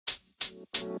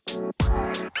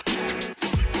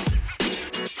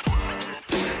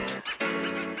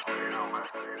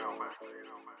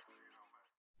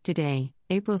Today,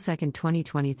 April 2,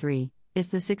 2023, is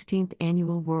the 16th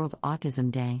Annual World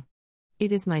Autism Day.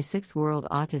 It is my 6th World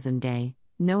Autism Day,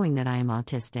 knowing that I am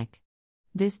autistic.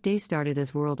 This day started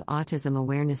as World Autism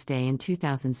Awareness Day in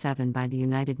 2007 by the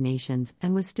United Nations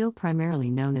and was still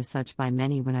primarily known as such by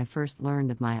many when I first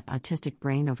learned of my autistic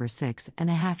brain over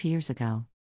 6.5 years ago.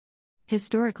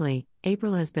 Historically,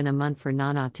 April has been a month for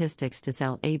non-autistics to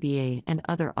sell ABA and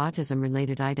other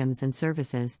autism-related items and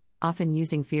services, often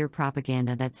using fear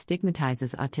propaganda that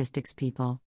stigmatizes autistic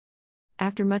people.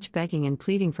 After much begging and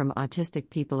pleading from autistic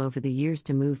people over the years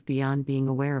to move beyond being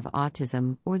aware of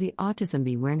autism, or the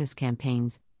Autism Awareness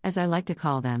campaigns, as I like to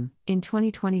call them, in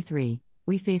 2023,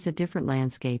 we face a different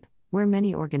landscape, where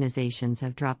many organizations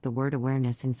have dropped the word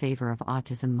awareness in favor of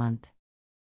Autism Month.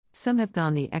 Some have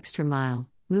gone the extra mile,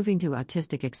 moving to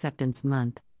Autistic Acceptance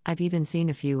Month. I've even seen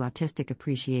a few Autistic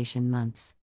Appreciation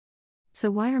Months. So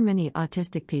why are many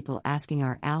autistic people asking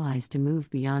our allies to move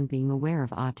beyond being aware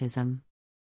of autism?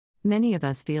 Many of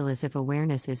us feel as if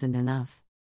awareness isn't enough.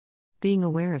 Being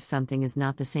aware of something is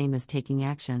not the same as taking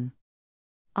action.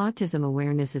 Autism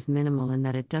awareness is minimal in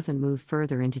that it doesn't move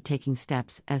further into taking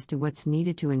steps as to what's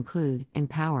needed to include,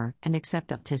 empower, and accept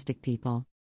autistic people.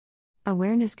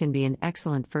 Awareness can be an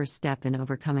excellent first step in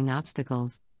overcoming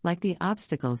obstacles, like the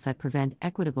obstacles that prevent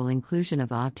equitable inclusion of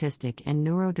autistic and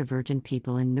neurodivergent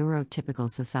people in neurotypical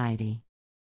society.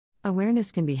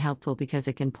 Awareness can be helpful because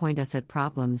it can point us at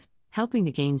problems, helping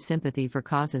to gain sympathy for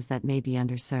causes that may be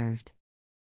underserved.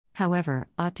 However,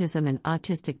 autism and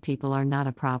autistic people are not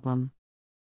a problem.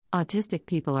 Autistic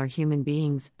people are human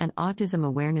beings, and autism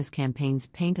awareness campaigns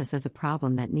paint us as a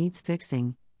problem that needs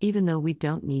fixing, even though we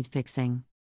don't need fixing.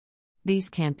 These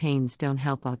campaigns don't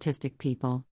help autistic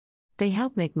people. They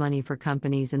help make money for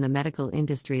companies in the medical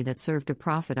industry that serve to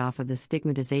profit off of the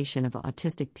stigmatization of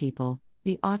autistic people,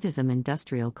 the autism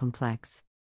industrial complex.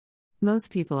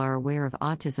 Most people are aware of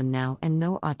autism now and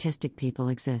know autistic people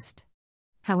exist.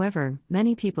 However,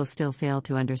 many people still fail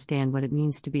to understand what it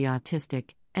means to be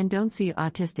autistic, and don't see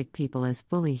autistic people as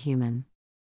fully human.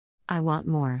 I want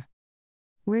more.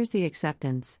 Where's the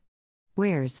acceptance?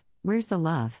 Where's the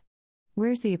love?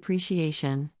 Where's the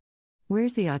appreciation?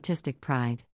 Where's the autistic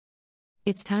pride?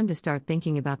 It's time to start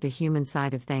thinking about the human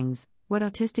side of things, what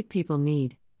autistic people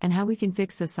need, and how we can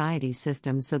fix society's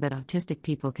systems so that autistic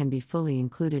people can be fully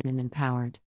included and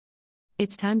empowered.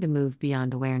 It's time to move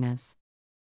beyond awareness.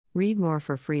 Read more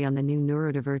for free on the new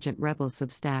Neurodivergent Rebels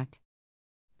Substack.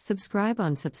 Subscribe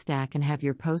on Substack and have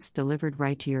your posts delivered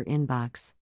right to your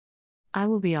inbox. I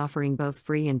will be offering both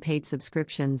free and paid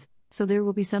subscriptions, so there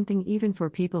will be something even for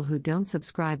people who don't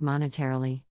subscribe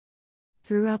monetarily.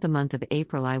 Throughout the month of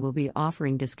April, I will be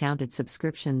offering discounted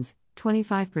subscriptions,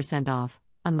 25% off,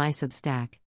 on my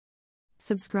Substack.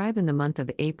 Subscribe in the month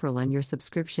of April and your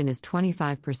subscription is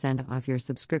 25% off your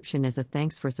subscription as a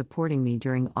thanks for supporting me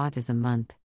during Autism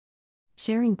Month.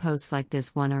 Sharing posts like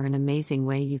this one are an amazing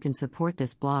way you can support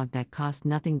this blog that costs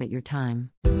nothing but your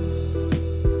time.